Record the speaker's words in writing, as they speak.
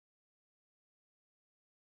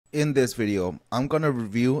In this video, I'm going to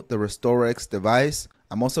review the RestoreX device.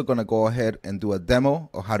 I'm also going to go ahead and do a demo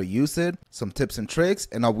of how to use it, some tips and tricks,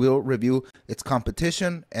 and I will review its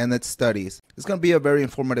competition and its studies. It's going to be a very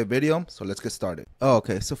informative video, so let's get started.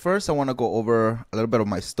 Okay, so first I want to go over a little bit of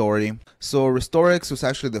my story. So RestoreX was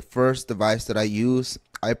actually the first device that I use.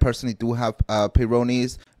 I personally do have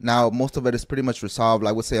Peyronies. Now, most of it is pretty much resolved.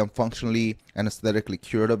 I would say I'm functionally and aesthetically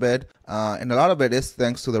cured of it. And a lot of it is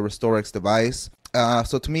thanks to the RestoreX device.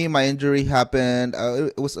 So to me, my injury happened,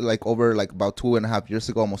 it was like over like about 2.5 years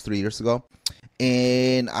ago, almost 3 years ago.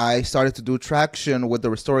 And I started to do traction with the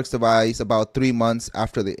RestoreX device about 3 months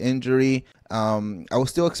after the injury. I was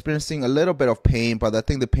still experiencing a little bit of pain, but I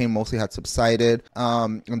think the pain mostly had subsided.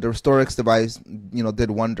 And the RestoreX device,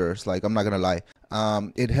 did wonders. Like, I'm not gonna lie.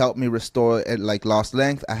 It helped me restore it, like lost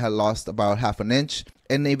length. I had lost about 1/2 inch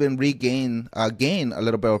and even gain a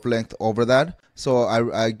little bit of length over that. So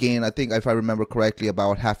I gained, I think if I remember correctly,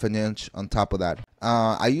 about 1/2 inch on top of that.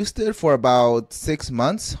 I used it for about 6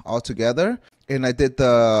 months altogether. And I did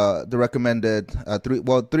the recommended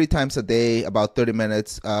 3 times a day, about 30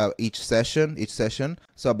 minutes each session.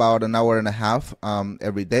 So about an hour and a half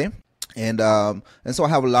every day. And so I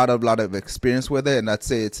have a lot of experience with it, and I'd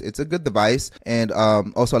say it's a good device, and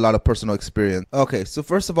also a lot of personal experience. Okay, so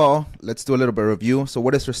first of all, let's do a little bit of review. So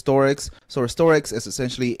what is RestoreX? So RestoreX is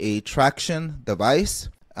essentially a traction device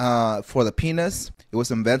for the penis. It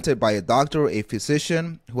was invented by a doctor, a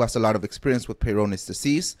physician who has a lot of experience with Peyronie's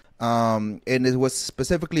disease, and it was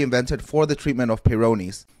specifically invented for the treatment of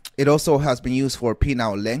Peyronies. It also has been used for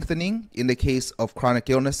penile lengthening in the case of chronic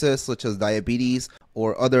illnesses such as diabetes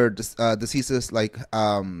or other diseases like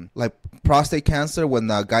prostate cancer when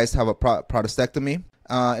guys have a prostatectomy.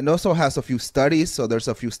 It also has a few studies. So there's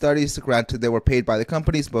a few studies. Granted, they were paid by the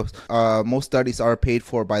companies, but most studies are paid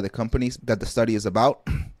for by the companies that the study is about.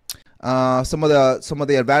 Some of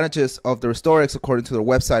the advantages of the RestoreX, according to their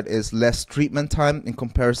website, is less treatment time in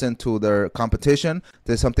comparison to their competition.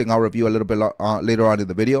 There's something I'll review a little bit later on in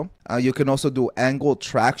the video. You can also do angle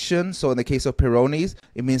traction. So in the case of Peyronies,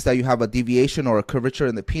 it means that you have a deviation or a curvature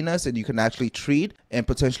in the penis, and you can actually treat and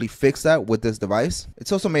potentially fix that with this device.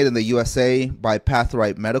 It's also made in the USA by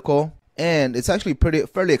Pathright Medical. And it's actually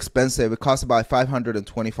fairly expensive. It costs about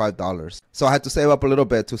 $525. So I had to save up a little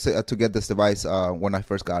bit to get this device when I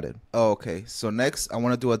first got it. Okay, so next I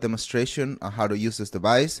want to do a demonstration on how to use this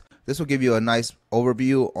device. This will give you a nice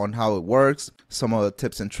overview on how it works, some of the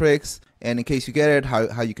tips and tricks, and in case you get it,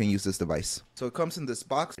 how you can use this device. So it comes in this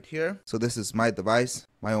box right here. So this is my device,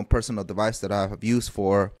 my own personal device that I have used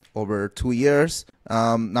for over 2 years.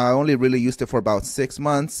 Now I only really used it for about 6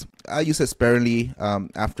 months. I use it sparingly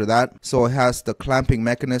after that. So it has the clamping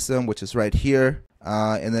mechanism, which is right here.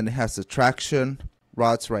 And then it has the traction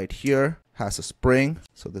rods right here. Has a spring.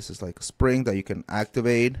 So this is like a spring that you can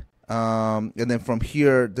activate. And then from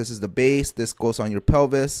here, this is the base. This goes on your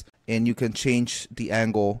pelvis, and you can change the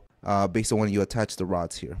angle based on when you attach the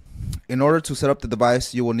rods here. In order to set up the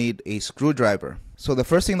device, you will need a screwdriver. So the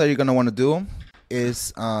first thing that you're going to want to do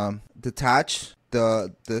is detach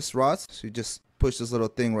this rods. So you just push this little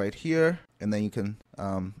thing right here, and then you can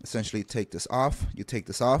essentially take this off. You take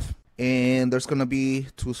this off, and there's going to be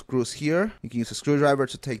 2 screws here. You can use a screwdriver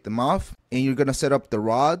to take them off, and you're going to set up the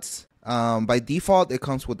rods. By default, it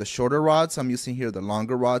comes with the shorter rods. I'm using here the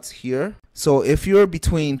longer rods here. So if you're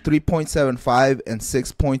between 3.75 and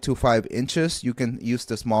 6.25 inches, you can use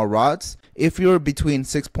the small rods. If you're between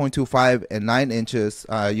 6.25 and 9 inches,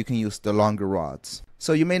 you can use the longer rods.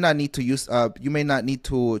 So you may not need to use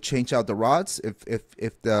change out the rods if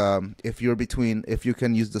you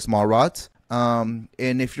can use the small rods. And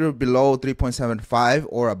if you're below 3.75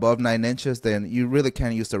 or above 9 inches, then you really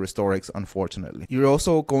can't use the RestoreX, unfortunately. You're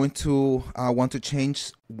also going to want to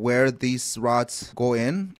change where these rods go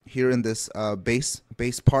in here in this base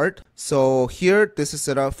part. So here, this is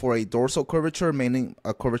set up for a dorsal curvature, meaning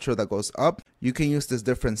a curvature that goes up. You can use this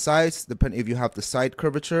different sides depending if you have the side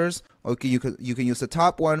curvatures. Okay, you can use the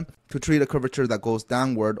top one to treat a curvature that goes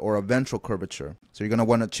downward or a ventral curvature. So you're going to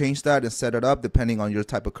want to change that and set it up depending on your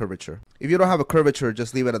type of curvature. If you don't have a curvature,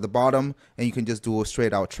 just leave it at the bottom and you can just do a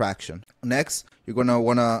straight out traction. Next, you're going to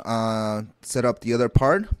want to set up the other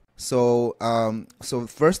part. So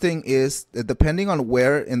first thing is, depending on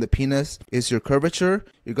where in the penis is your curvature,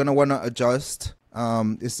 you're going to want to adjust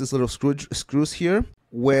it's this little screws here,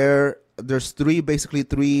 where there's basically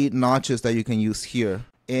three notches that you can use here.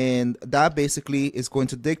 And that basically is going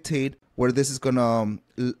to dictate where this is gonna,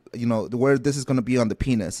 where this is gonna be on the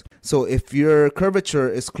penis. So if your curvature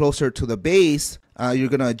is closer to the base, you're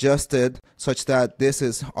gonna adjust it such that this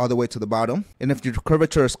is all the way to the bottom. And if your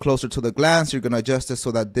curvature is closer to the glans, you're gonna adjust it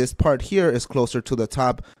so that this part here is closer to the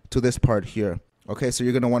top to this part here. Okay, so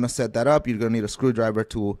you're gonna want to set that up. You're gonna need a screwdriver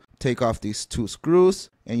to take off these 2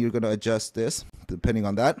 screws, and you're gonna adjust this depending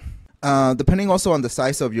on that. Depending also on the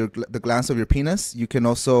size of the glans of your penis, you can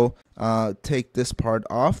also take this part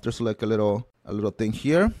off. There's like a little thing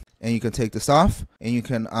here, and you can take this off, and you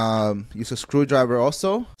can use a screwdriver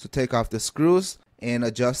also to take off the screws and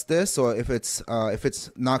adjust this. So if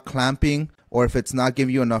it's not clamping, or if it's not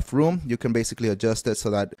giving you enough room, you can basically adjust it so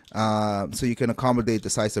that so you can accommodate the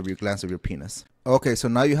size of your glans of your penis. Okay, so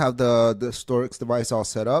now you have the RestoreX device all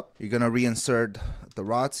set up. You're gonna reinsert the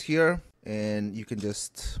rods here, and you can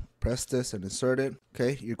just press this and insert it.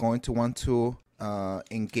 Okay, you're going to want to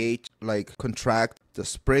engage, like contract the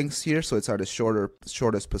springs here so it's at the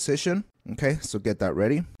shortest position. Okay, so get that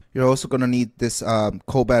ready. You're also going to need this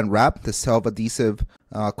co-band wrap, the self-adhesive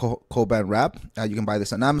co-band wrap. You can buy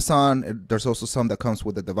this on Amazon. There's also some that comes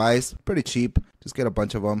with the device. Pretty cheap. Just get a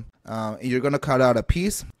bunch of them. And you're going to cut out a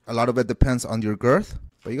piece. A lot of it depends on your girth,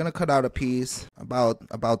 but you're going to cut out a piece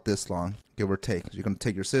about this long, give or take. You're going to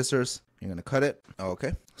take your scissors. You're going to cut it.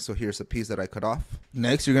 Okay, so here's a piece that I cut off.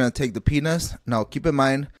 Next, you're going to take the penis. Now, keep in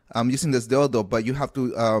mind, I'm using this dildo, but you have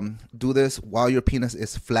to do this while your penis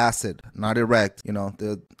is flaccid, not erect. You know,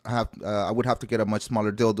 I would have to get a much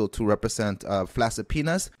smaller dildo to represent flaccid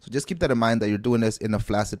penis. So just keep that in mind that you're doing this in a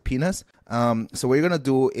flaccid penis. So what you're going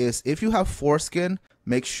to do is, if you have foreskin,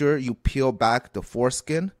 make sure you peel back the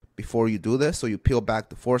foreskin before you do this. So you peel back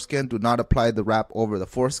the foreskin. Do not apply the wrap over the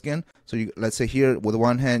foreskin. So let's say here with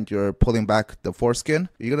one hand you're pulling back the foreskin.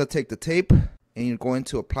 You're going to take the tape and you're going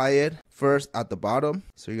to apply it first at the bottom.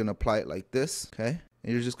 So you're going to apply it like this, okay?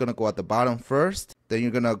 And you're just going to go at the bottom first. Then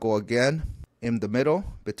you're going to go again in the middle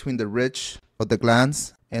between the ridge of the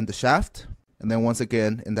glans and the shaft. And then once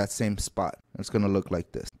again in that same spot. It's going to look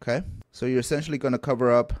like this, okay? So you're essentially going to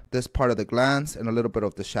cover up this part of the glans and a little bit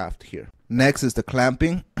of the shaft here. Next is the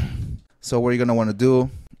clamping. So what you're going to want to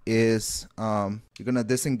do is you're going to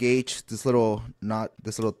disengage this little knot,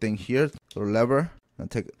 this little thing here, little lever,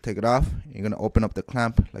 and take it off. You're going to open up the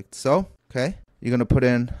clamp like so, okay? You're going to put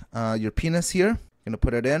in your penis here. You're going to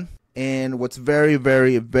put it in. And what's very,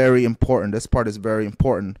 very, very important, this part is very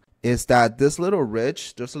important, is that this little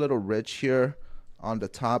ridge, there's a little ridge here on the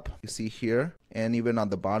top, you see here, and even on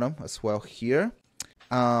the bottom as well here.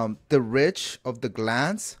 The ridge of the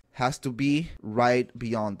glans has to be right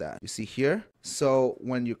beyond that. You see here? So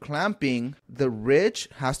when you're clamping, the ridge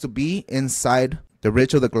has to be inside, the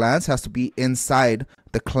ridge of the glans has to be inside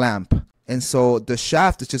the clamp. And so the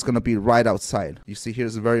shaft is just going to be right outside. You see here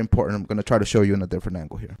is very important. I'm going to try to show you in a different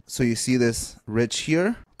angle here. So you see this ridge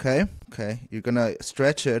here, okay? Okay, you're going to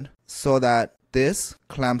stretch it so that this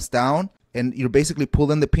clamps down and you're basically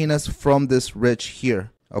pulling the penis from this ridge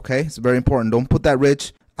here, okay? It's very important. Don't put that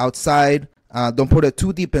ridge outside. Don't put it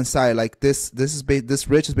too deep inside. Like this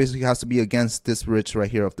ridge is basically has to be against this ridge right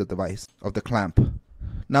here of the device, of the clamp.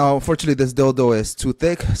 Now, unfortunately, this dildo is too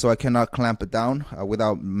thick, so I cannot clamp it down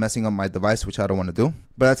without messing up my device, which I don't want to do.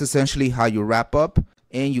 But that's essentially how you wrap up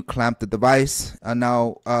and you clamp the device.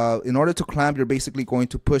 Now, in order to clamp, you're basically going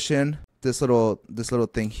to push in this little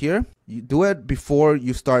thing here. You do it before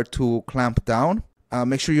you start to clamp down.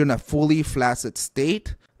 Make sure you're in a fully flaccid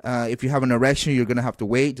state. If you have an erection, you're gonna have to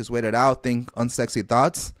wait. Just wait it out. Think unsexy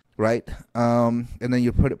thoughts, right? And then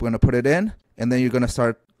you're gonna put it in, and then you're gonna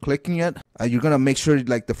start clicking it. You're gonna make sure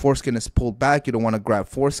like the foreskin is pulled back. You don't want to grab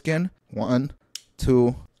foreskin. 1,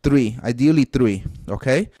 2, 3. Ideally 3.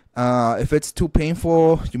 Okay. If it's too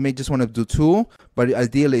painful, you may just want to do 2, but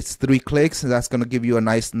ideally it's 3 clicks, and that's gonna give you a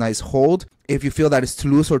nice hold. If you feel that it's too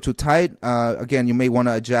loose or too tight, again, you may want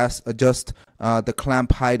to adjust the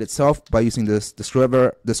clamp height itself by using the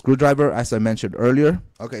screwdriver, as I mentioned earlier.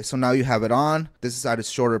 Okay, so now you have it on. This is at its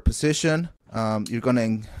shorter position. You're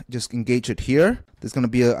gonna just engage it here. This is gonna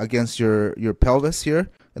be against your pelvis here,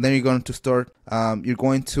 and then you're going to start. You're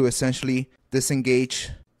going to essentially disengage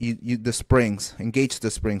the springs, engage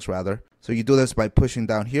the springs rather. So you do this by pushing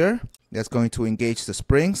down here. That's going to engage the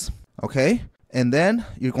springs. Okay. And then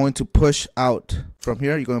you're going to push out from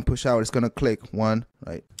here. You're going to push out. It's going to click 1,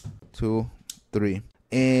 right, 2, 3.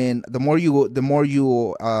 And the more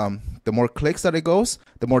clicks that it goes,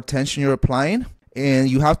 the more tension you're applying. And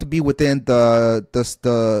you have to be within the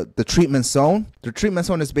treatment zone. The treatment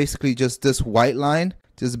zone is basically just this white line,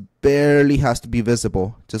 just barely has to be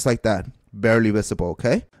visible, just like that, barely visible.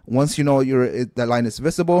 Okay. Once you know that line is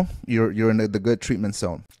visible, you're in the good treatment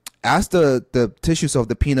zone. as the tissues of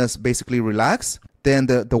the penis basically relax, then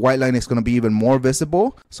the white line is going to be even more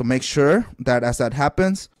visible. So make sure that as that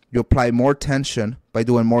happens, you apply more tension by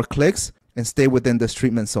doing more clicks and stay within this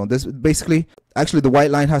treatment zone. This basically, actually the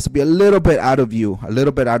white line has to be a little bit out of view,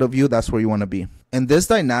 That's where you want to be. And this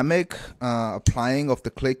dynamic applying of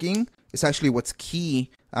the clicking is actually what's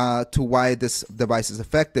key to why this device is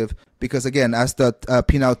effective. Because again, as the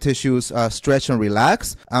penile tissues stretch and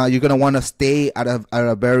relax, you're going to want to stay at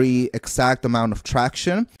a very exact amount of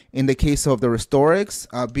traction. In the case of the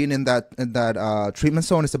RestoreX, being in that treatment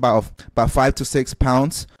zone is about 5 to 6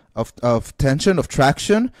 pounds of tension, of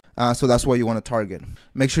traction. So that's what you want to target.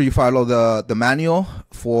 Make sure you follow the manual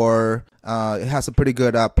for it has a pretty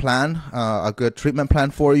good plan, a good treatment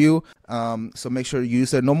plan for you. So make sure you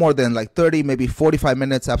use it no more than like 30, maybe 45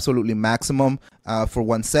 minutes, absolutely maximum for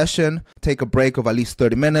one session. Take a break of at least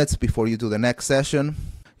 30 minutes before you do the next session.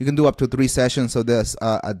 You can do up to 3 sessions of this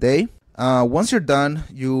a day. Once you're done,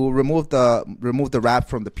 you remove the wrap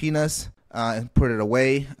from the penis and put it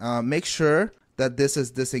away. Make sure that this is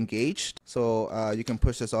disengaged, so you can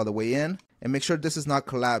push this all the way in, and make sure this is not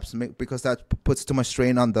collapsed, because that puts too much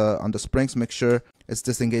strain on the springs. Make sure it's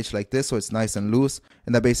disengaged like this, so it's nice and loose,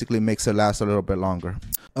 and that basically makes it last a little bit longer.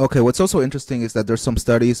 Okay, what's also interesting is that there's some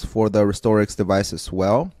studies for the RestoreX device as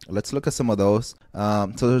well. Let's look at some of those.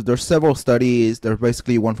 So there's several studies. There's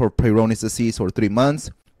basically one for Peyronie's disease for 3 months,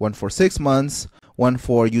 one for 6 months, one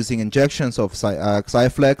for using injections of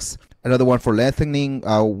Xiflex, another one for lengthening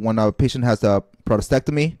when a patient has a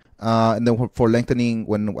prostectomy, and then for lengthening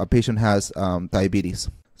when a patient has diabetes.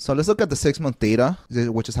 So let's look at the 6-month data,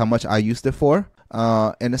 which is how much I used it for.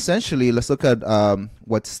 And essentially, let's look at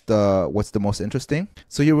what's the most interesting.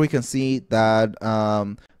 So here we can see that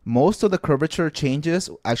most of the curvature changes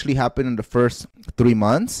actually happen in the first 3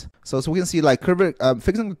 months. So we can see like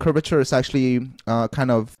fixing the curvature is actually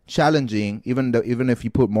kind of challenging, even if you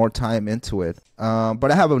put more time into it.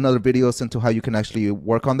 But I have another videos into how you can actually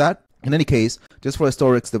work on that. In any case, just for a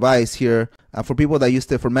RestoreX device here, for people that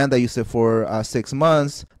used it, for men that used it for 6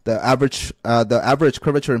 months, the average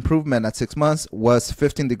curvature improvement at 6 months was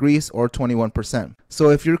 15 degrees or 21%. So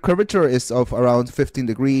if your curvature is of around 15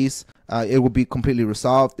 degrees, it will be completely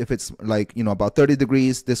resolved. If it's like, about 30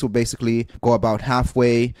 degrees, this will basically go about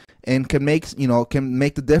halfway, and can make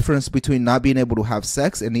the difference between not being able to have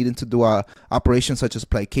sex and needing to do a operation such as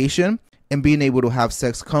plication, and being able to have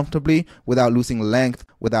sex comfortably without losing length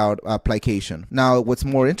without plication. Now, what's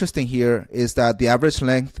more interesting here is that the average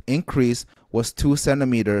length increase was 2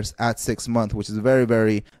 centimeters at 6 months, which is very,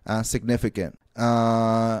 very significant.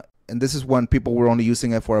 And this is when people were only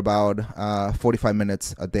using it for about 45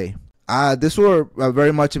 minutes a day. This were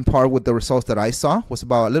very much in par with the results that I saw. Was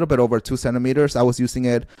about a little bit over 2 centimeters. I was using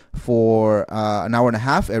it for an hour and a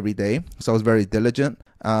half every day, so I was very diligent.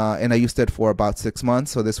 And I used it for about 6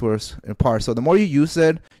 months, so this was in par. So the more you use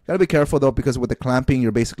it, you gotta be careful though, because with the clamping,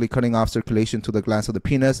 you're basically cutting off circulation to the glands of the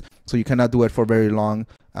penis, so you cannot do it for very long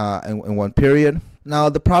in one period. Now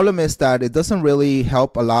the problem is that it doesn't really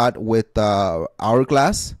help a lot with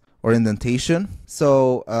hourglass or indentation.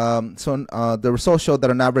 So the results showed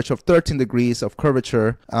that an average of 13 degrees of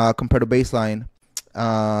curvature compared to baseline.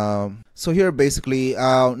 So here basically,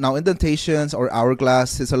 now indentations or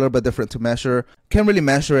hourglass is a little bit different to measure. Can't really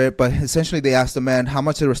measure it, but essentially they asked the man, how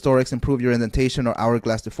much did RestoreX improve your indentation or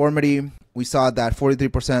hourglass deformity? We saw that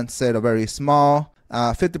 43% said a very small,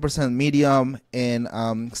 50% medium, and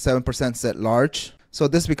 7% said large. So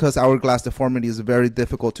this is because hourglass deformity is very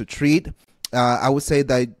difficult to treat. I would say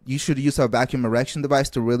that you should use a vacuum erection device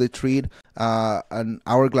to really treat an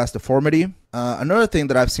hourglass deformity. Another thing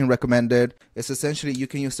that I've seen recommended is essentially you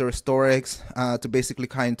can use the RestoreX to basically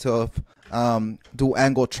kind of do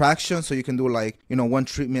angle traction. So you can do like, one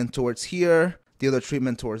treatment towards here, the other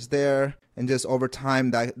treatment towards there, and just over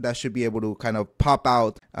time that should be able to kind of pop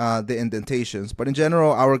out the indentations. But in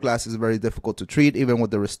general, hourglass is very difficult to treat even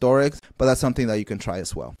with the RestoreX, but that's something that you can try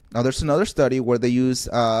as well. Now there's another study where they use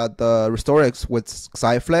the RestoreX with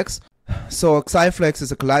Xiflex. So Xiflex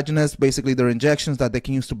is a collagenase. Basically, they're injections that they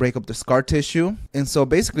can use to break up the scar tissue. And so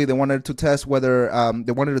basically, they wanted to test whether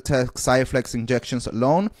Xiflex injections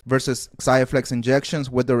alone versus Xiflex injections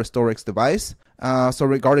with the RestoreX device. So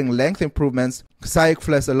regarding length improvements,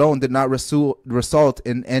 Xiflex alone did not result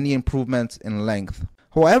in any improvements in length.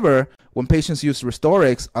 However, when patients use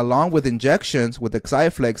RestoreX along with injections with the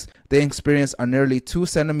Xiflex, they experience a nearly 2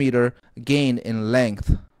 centimeter gain in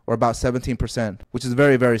length, or about 17%, which is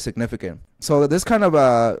very, very significant. So this kind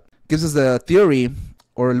of gives us a theory,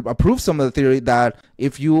 or approves some of the theory, that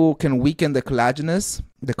if you can weaken the collagen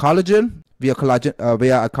via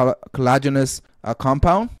a collagenous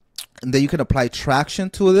compound, And then you can apply traction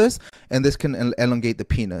to this, and this can elongate the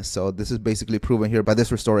penis. So this is basically proven here by this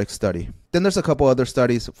RestoreX study. Then there's a couple other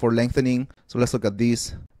studies for lengthening. So let's look at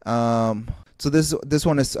these. So this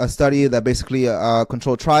one is a study that basically a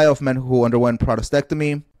controlled trial of men who underwent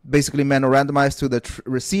prostatectomy. Basically, men are randomized to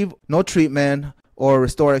receive no treatment or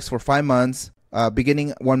RestoreX for 5 months,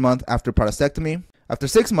 beginning 1 month after prostatectomy. After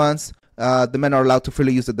 6 months, the men are allowed to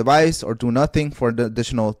freely use the device or do nothing for the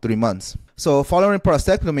additional 3 months. So following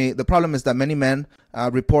prostatectomy, the problem is that many men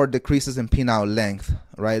report decreases in penile length,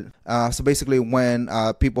 right? So basically when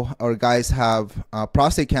people or guys have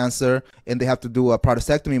prostate cancer and they have to do a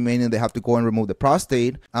prostatectomy, meaning they have to go and remove the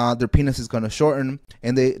prostate, their penis is going to shorten,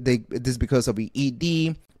 and this is because of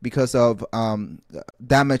ED, because of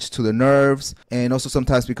damage to the nerves, and also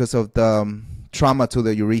sometimes because of the trauma to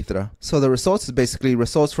the urethra. So the results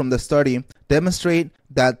from the study demonstrate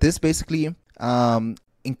that this basically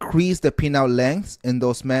increased the penile length in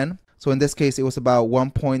those men. So in this case, it was about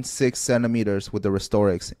 1.6 centimeters with the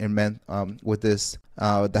RestoreX in men with this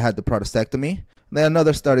that had the prostatectomy. Then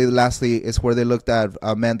another study, lastly, is where they looked at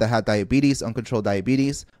men that had diabetes, uncontrolled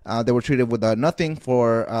diabetes. They were treated with nothing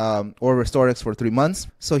or RestoreX for 3 months.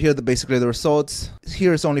 So here, basically the results.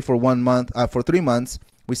 Here is only for 1 month. For 3 months,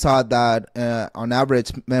 we saw that on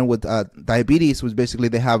average, men with diabetes, which basically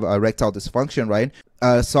they have erectile dysfunction, right,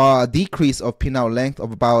 saw a decrease of penile length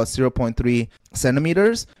of about 0.3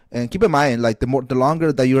 centimeters. And keep in mind, like the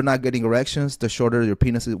longer that you're not getting erections, the shorter your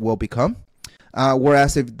penis will become.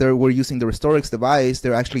 Whereas if they were using the RestoreX device,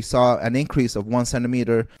 they actually saw an increase of 1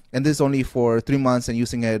 centimeter, and this only for 3 months and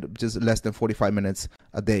using it just less than 45 minutes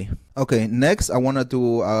a day. Okay, next I want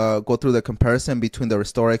to go through the comparison between the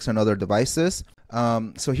RestoreX and other devices.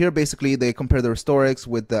 So here basically they compare the RestoreX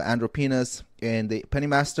with the Andropenis and the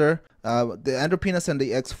Pennymaster. The Andropenis and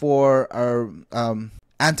the X4 are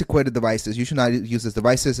antiquated devices. You should not use these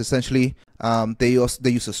devices. Essentially, they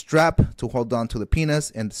use a strap to hold on to the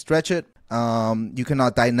penis and stretch it. You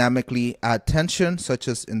cannot dynamically add tension, such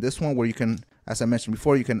as in this one, where you can, as I mentioned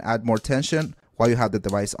before, you can add more tension while you have the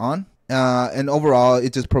device on. And overall,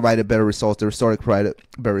 it just provided better results. The RestoreX provided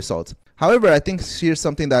better results. However, I think here's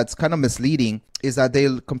something that's kind of misleading, is that they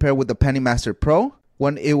compare with the Pennymaster Pro.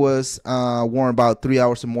 When it was worn about 3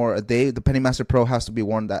 hours or more a day, the Pennymaster Pro has to be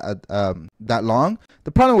worn that long.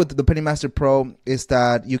 The problem with the Pennymaster Pro is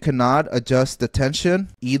that you cannot adjust the tension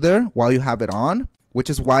either while you have it on, which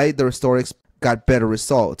is why the RestoreX got better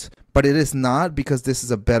results. But it is not because this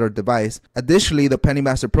is a better device. Additionally, the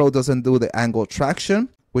Pennymaster Pro doesn't do the angle traction,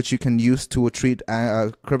 which you can use to treat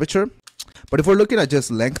curvature. But if we're looking at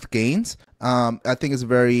just length gains, I think it's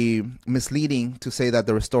very misleading to say that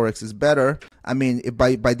the RestoreX is better. I mean,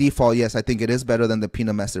 by default, yes, I think it is better than the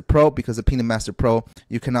Pennymaster Pro, because the Pennymaster Pro,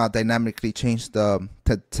 you cannot dynamically change the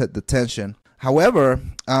tension. However,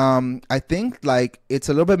 I think like it's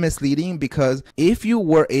a little bit misleading, because if you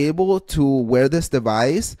were able to wear this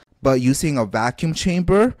device but using a vacuum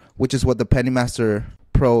chamber, which is what the Pennymaster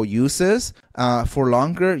Pro uses, for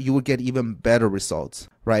longer, you would get even better results,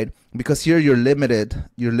 right? Because here you're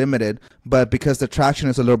limited, but because the traction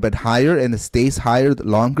is a little bit higher and it stays higher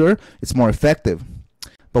longer, it's more effective.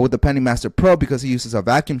 But with the Pennymaster Pro, because it uses a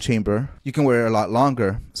vacuum chamber, you can wear it a lot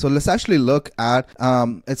longer. So let's actually look at,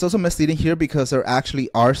 it's also misleading here because there actually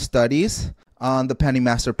are studies on the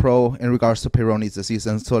Pennymaster Pro in regards to Peyronie's disease.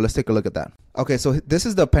 And so let's take a look at that. Okay, so this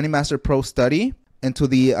is the Pennymaster Pro study into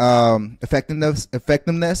the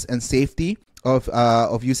effectiveness and safety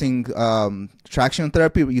of using traction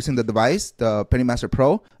therapy using the device, the Pennymaster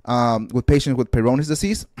Pro, with patients with Peyronie's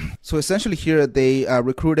disease. So essentially here they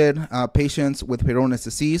recruited patients with Peyronie's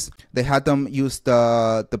disease. They had them use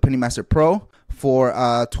the Pennymaster Pro for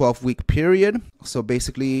a 12-week period, so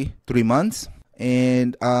basically 3 months.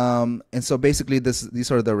 And so basically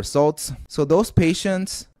these are the results. So those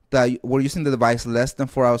patients that were using the device less than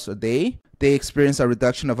 4 hours a day, they experienced a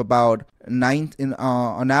reduction of about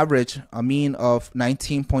on average, a mean of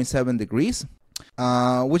 19.7 degrees,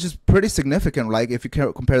 which is pretty significant. Like if you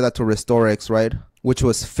compare that to RestoreX, right, which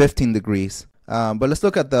was 15 degrees. But let's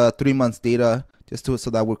look at the 3 months data just so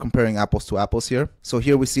that we're comparing apples to apples here. So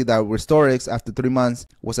here we see that RestoreX after 3 months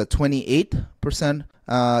was a 28%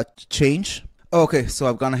 change. Okay, so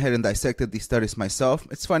I've gone ahead and dissected these studies myself.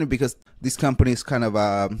 It's funny because these companies kind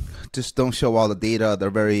of just don't show all the data. They're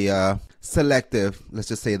very selective, let's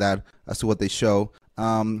just say that, as to what they show.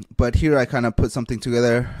 But here I kind of put something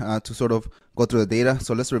together to sort of go through the data.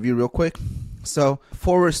 So let's review real quick. So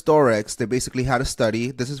for RestoreX, they basically had a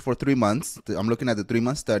study. This is for 3 months. I'm looking at the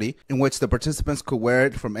 3-month study in which the participants could wear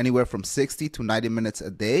it from anywhere from 60 to 90 minutes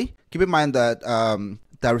a day. Keep in mind that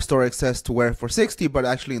that RestoreX says to wear it for 60, but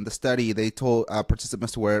actually in the study, they told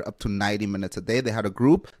participants to wear it up to 90 minutes a day. They had a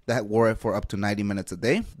group that wore it for up to 90 minutes a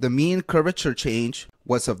day. The mean curvature change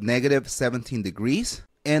was of negative 17 degrees,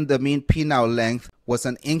 and the mean penile length was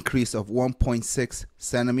an increase of 1.6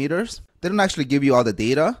 centimeters. They don't actually give you all the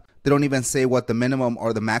data. They don't even say what the minimum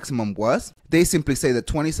or the maximum was. They simply say that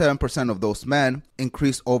 27% of those men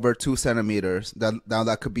increased over 2 centimeters. Now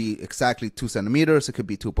that could be exactly 2 centimeters. It could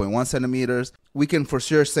be 2.1 centimeters. We can for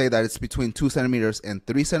sure say that it's between 2 centimeters and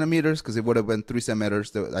 3 centimeters, because it would have been 3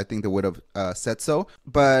 centimeters. I think they would have said so.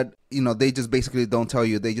 But, you know, they just basically don't tell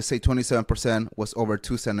you. They just say 27% was over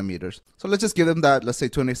 2 centimeters. So let's just give them that. Let's say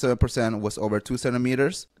 27% was over 2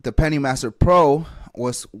 centimeters. The Pennymaster Pro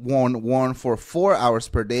was worn for 4 hours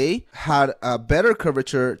per day, had a better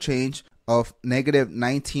curvature change of negative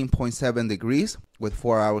 19.7 degrees with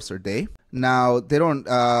 4 hours a day. Now, they don't,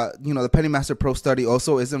 the Pennymaster Pro study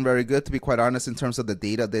also isn't very good, to be quite honest, in terms of the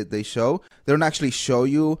data that they show. They don't actually show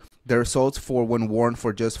you the results for when worn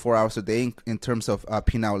for just 4 hours a day in terms of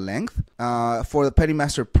penile length. For the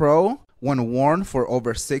Pennymaster Pro, when worn for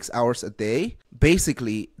over 6 hours a day,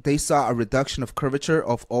 basically they saw a reduction of curvature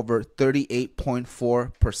of over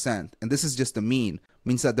 38.4%. And this is just the mean.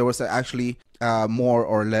 Means that there was actually more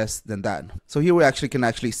or less than that. So here we actually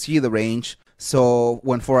can see the range. So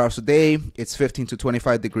when 4 hours a day, it's 15 to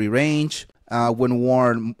 25 degree range. When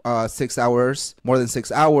worn 6 hours, more than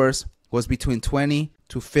 6 hours, was between 20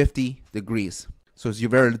 to 50 degrees. So as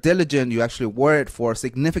you're very diligent, you actually wear it for a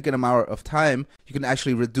significant amount of time, you can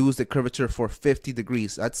actually reduce the curvature for 50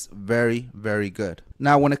 degrees. That's very, very good.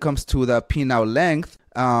 Now, when it comes to the penile length,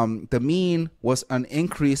 the mean was an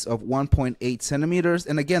increase of 1.8 centimeters.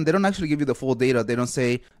 And again, they don't actually give you the full data. They don't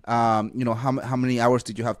say, how many hours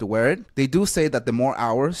did you have to wear it. They do say that the more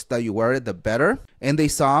hours that you wear it, the better. And they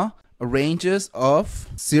saw ranges of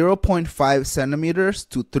 0.5 centimeters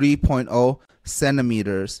to 3.0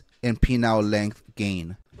 centimeters in penile length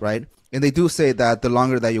gain, right? And they do say that the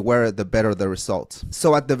longer that you wear it, the better the results.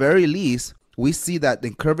 So at the very least, we see that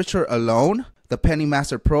in curvature alone, the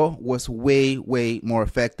Pennymaster Pro was way, way more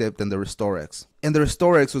effective than the RestoreX. And the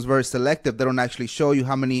RestoreX was very selective. They don't actually show you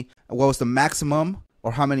what was the maximum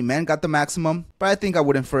or how many men got the maximum. But I think I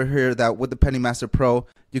would infer here that with the Pennymaster Pro,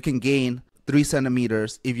 you can gain 3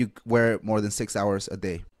 centimeters if you wear it more than 6 hours a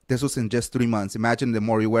day. This was in just 3 months. Imagine the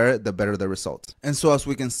more you wear it, the better the results. And so as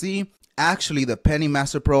we can see, actually the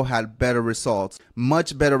Pennymaster Pro had better results,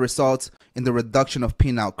 much better results in the reduction of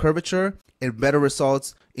penile curvature and better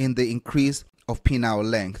results in the increase of penile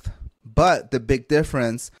length. But the big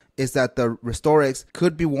difference is that the RestoreX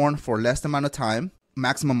could be worn for less amount of time,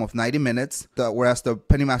 maximum of 90 minutes, whereas the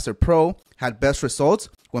Pennymaster Pro had best results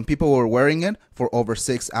when people were wearing it for over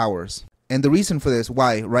 6 hours. And the reason for this,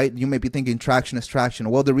 why, right? You may be thinking traction is traction.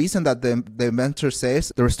 Well, the reason that the inventor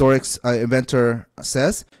says, the RestoreX inventor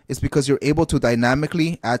says, is because you're able to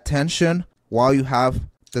dynamically add tension while you have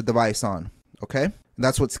the device on, okay? And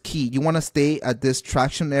that's what's key. You want to stay at this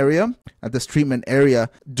traction area, at this treatment area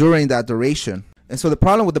during that duration. And so the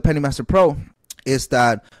problem with the Pennymaster Pro is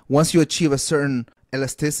that once you achieve a certain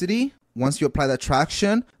elasticity, once you apply that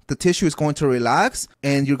traction, the tissue is going to relax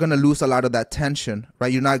and you're going to lose a lot of that tension,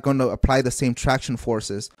 right? You're not going to apply the same traction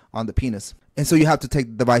forces on the penis. And so you have to take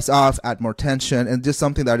the device off, add more tension, and just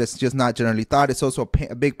something that is just not generally thought. It's also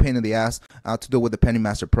a big pain in the ass to do with the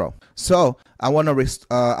Pennymaster Pro. So I want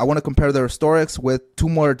to compare the RestoreX with 2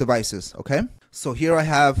 more devices, okay? So here I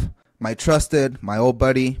have my trusted, my old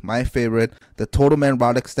buddy, my favorite, the Total Man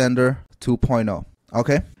Rod Extender 2.0,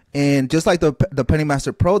 okay? And just like the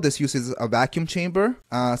Pennymaster Pro, this uses a vacuum chamber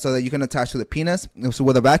so that you can attach to the penis. So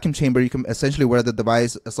with a vacuum chamber, you can essentially wear the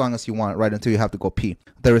device as long as you want, right, until you have to go pee.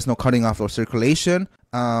 There is no cutting off or circulation,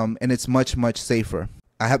 and it's much, much safer.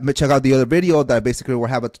 Check out the other video that basically will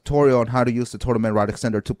have a tutorial on how to use the Total Man Rod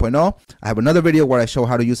Extender 2.0. I have another video where I show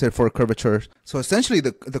how to use it for curvature. So essentially,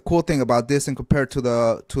 the cool thing about this and compared to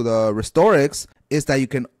the RestoreX is that you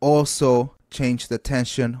can also change the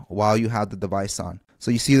tension while you have the device on. So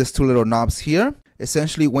you see these 2 little knobs here.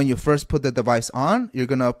 Essentially, when you first put the device on, you're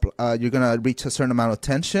gonna reach a certain amount of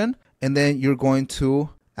tension, and then you're going to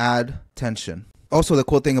add tension. Also, the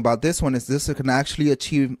cool thing about this one is this can actually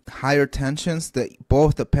achieve higher tensions than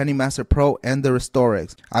both the Pennymaster Pro and the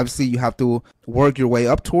RestoreX. Obviously, you have to work your way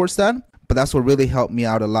up towards that, but that's what really helped me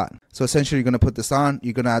out a lot. So essentially, you're gonna put this on,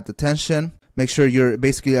 you're gonna add the tension. Make sure you're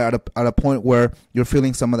basically at a point where you're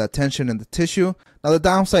feeling some of that tension in the tissue. Now the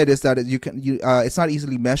downside is that it's not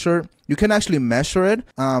easily measured. You can actually measure it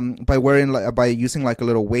by using like a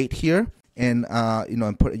little weight here, and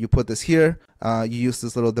you put this here. You use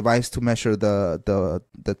this little device to measure the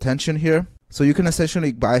tension here. So you can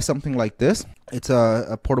essentially buy something like this. It's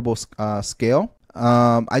a portable scale.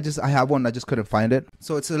 I have one, I just couldn't find it.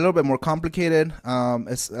 So it's a little bit more complicated. I'll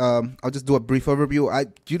just do a brief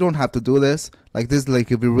overview. You don't have to do this. Like this,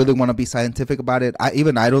 like if you really want to be scientific about it, I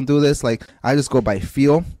don't do this. Like I just go by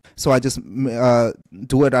feel. So I just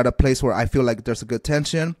do it at a place where I feel like there's a good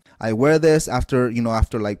tension. I wear this after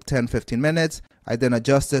like 10-15 minutes. I then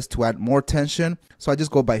adjust this to add more tension. So I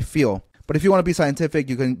just go by feel. But if you want to be scientific,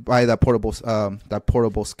 you can buy that portable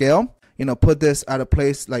scale. Put this at a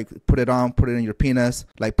place, like put it in your penis,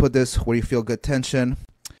 like put this where you feel good tension,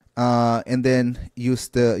 and then use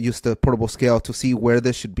the portable scale to see where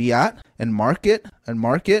this should be at and mark it.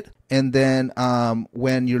 And then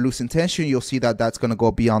when you're losing tension, you'll see that that's going to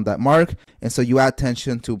go beyond that mark. And so you add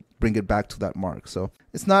tension to bring it back to that mark. So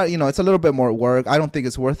it's not, it's a little bit more work. I don't think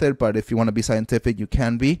it's worth it, but if you want to be scientific, you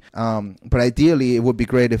can be. But ideally, it would be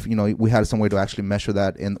great if, we had some way to actually measure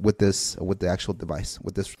that with the actual device,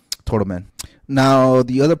 with this Total Man. Now,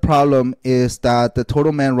 the other problem is that the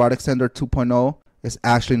Total Man Rod Extender 2.0 is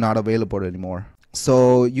actually not available anymore.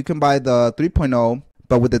 So you can buy the 3.0,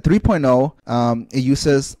 but with the 3.0, it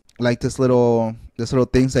uses like this little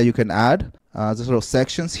things that you can add, these little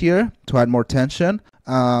sections here to add more tension.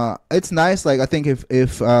 It's nice. Like I think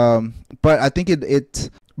but I think it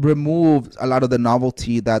removed a lot of the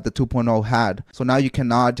novelty that the 2.0 had. So now you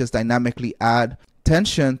cannot just dynamically add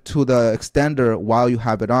tension to the extender while you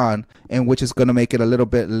have it on, and which is going to make it a little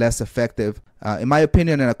bit less effective, in my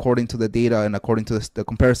opinion, and according to the data and according to the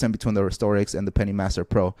comparison between the RestoreX and the PennyMaster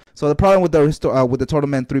Pro. So the problem with the Total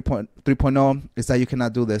Man 3.0 is that you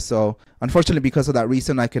cannot do this. So unfortunately, because of that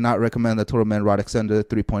reason, I cannot recommend the Total Man Rod Extender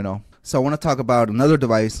 3.0. So I want to talk about another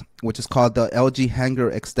device, which is called the LG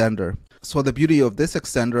Hanger Extender. So the beauty of this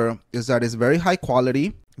extender is that it's very high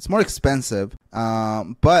quality. It's more expensive,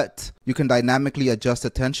 but you can dynamically adjust the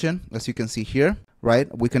tension, as you can see here, right?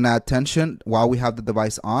 We can add tension while we have the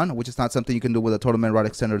device on, which is not something you can do with a Total Man Rod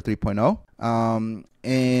Extender 3.0.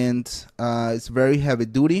 It's very heavy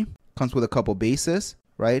duty, comes with a couple bases,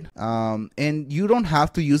 right? And you don't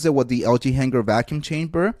have to use it with the LG Hanger vacuum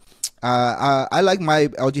chamber. I like my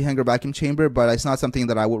LG Hanger vacuum chamber, but it's not something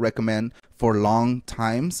that I would recommend for long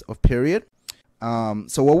times of period.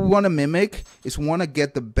 So what we want to mimic is we want to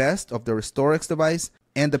get the best of the RestoreX device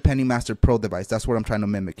and the PennyMaster Pro device. That's what I'm trying to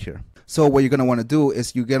mimic here. So what you're going to want to do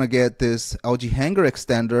is you're going to get this LG Hanger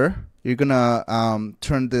extender. You're going to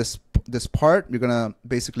turn this part. You're going to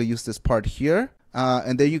basically use this part here.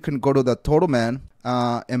 And then you can go to the Total Man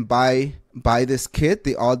and buy this kit,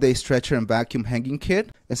 the all-day stretcher and vacuum hanging kit.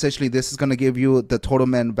 Essentially, this is going to give you the Total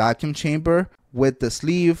Man vacuum chamber with the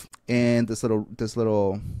sleeve and this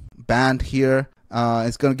little band here.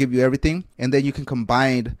 It's going to give you everything, and then you can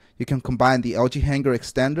combine the LG Hanger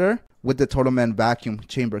extender with the Total Man vacuum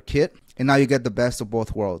chamber kit, and now you get the best of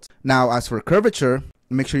both worlds. Now, as for curvature,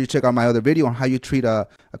 make sure you check out my other video on how you treat a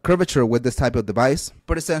curvature with this type of device.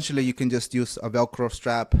 But essentially, you can just use a Velcro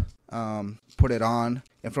strap, put it on,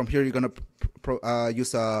 and from here you're going to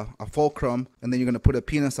use a fulcrum, and then you're going to put a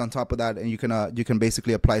penis on top of that, and you can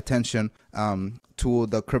basically apply tension to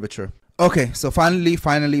the curvature. Okay, so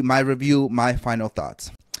finally, my review, my final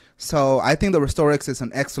thoughts. So I think the RestoreX is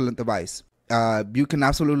an excellent device. You can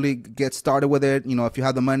absolutely get started with it. If you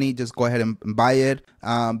have the money, just go ahead and buy it,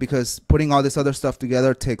 because putting all this other stuff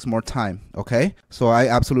together takes more time. Okay, so I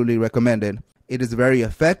absolutely recommend it. It is very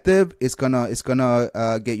effective. It's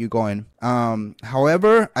gonna get you going.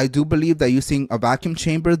 However, I do believe that using a vacuum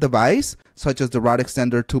chamber device, such as the Rod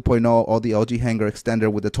Extender 2.0 or the LG Hanger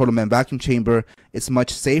Extender with the Total Man vacuum chamber, it's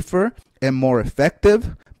much safer and more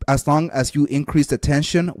effective, as long as you increase the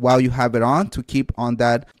tension while you have it on to keep on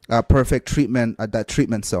that perfect treatment at that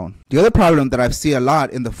treatment zone. The other problem that I've seen a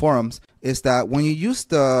lot in the forums is that when you use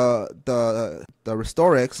the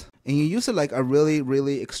RestoreX and you use it like a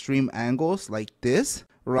really extreme angles like this,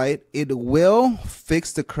 right, it will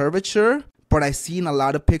fix the curvature. But I've seen a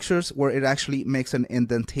lot of pictures where it actually makes an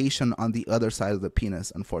indentation on the other side of the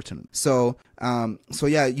penis, unfortunately. So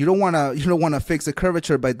yeah, you don't wanna fix the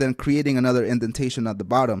curvature by then creating another indentation at the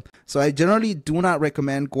bottom. So I generally do not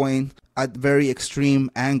recommend going at very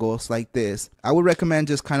extreme angles like this. I would recommend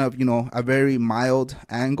just kind of a very mild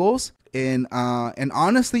angles. And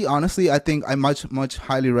honestly, I think I much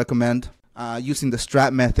highly recommend using the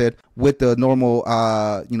strap method with the normal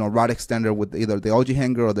rod extender with either the LG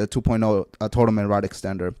Hanger or the 2.0 Total Man rod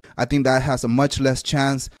extender. I think that has a much less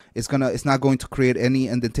chance. It's not going to create any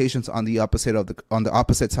indentations on the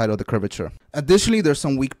opposite side of the curvature. Additionally, there's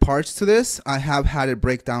some weak parts to this. I have had it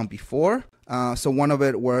break down before. So one of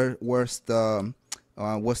it was the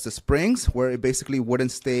springs, where it basically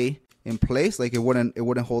wouldn't stay in place. Like it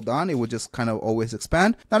wouldn't hold on. It would just kind of always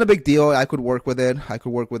expand. Not a big deal. I could work with it.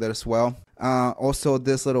 As well. Also,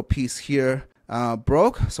 this little piece here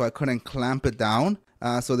broke, so I couldn't clamp it down.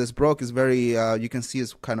 So this broke is very, you can see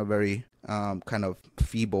it's kind of very kind of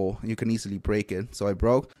feeble. You can easily break it. So I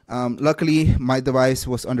broke. Luckily, my device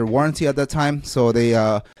was under warranty at that time. So they,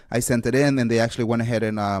 I sent it in, and they actually went ahead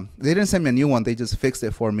and they didn't send me a new one. They just fixed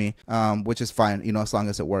it for me, which is fine, you know, as long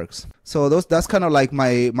as it works. So that's kind of like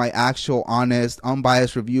my actual honest,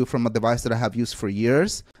 unbiased review from a device that I have used for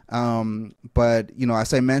years. But you know,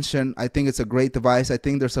 as I mentioned, I think it's a great device. I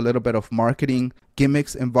think there's a little bit of marketing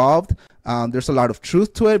gimmicks involved. There's a lot of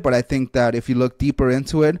truth to it, but I think that if you look deeper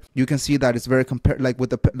into it, you can see that it's very like with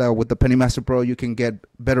the Pennymaster Pro, you can get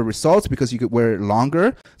better results because you could wear it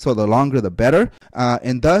longer. So the longer, the better,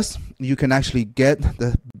 and thus you can actually get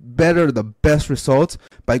the best results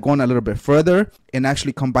by going a little bit further and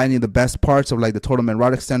actually combining the best parts of like the tournament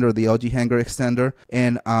rod extender, the LG hanger extender,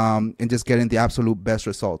 and just getting the absolute best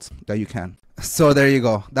results that you can. So there you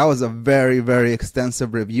go. That was a very, very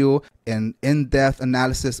extensive review and in-depth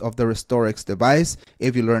analysis of the RestoreX device.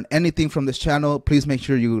 If you learned anything from this channel, please make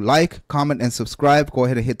sure you like, comment, and subscribe. Go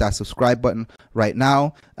ahead and hit that subscribe button right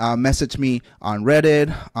now. Message me on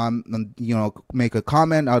Reddit. You know, make a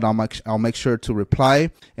comment. I'll make sure to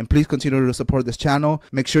reply. And please continue to support this channel.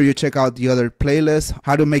 Make sure you check out the other playlists,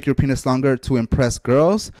 how to make your penis longer to impress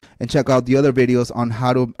girls, and check out the other videos on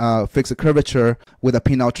how to fix a curvature with a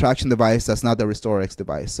penile traction device that's not the RestoreX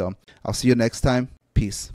device. So I'll see you next time. Peace.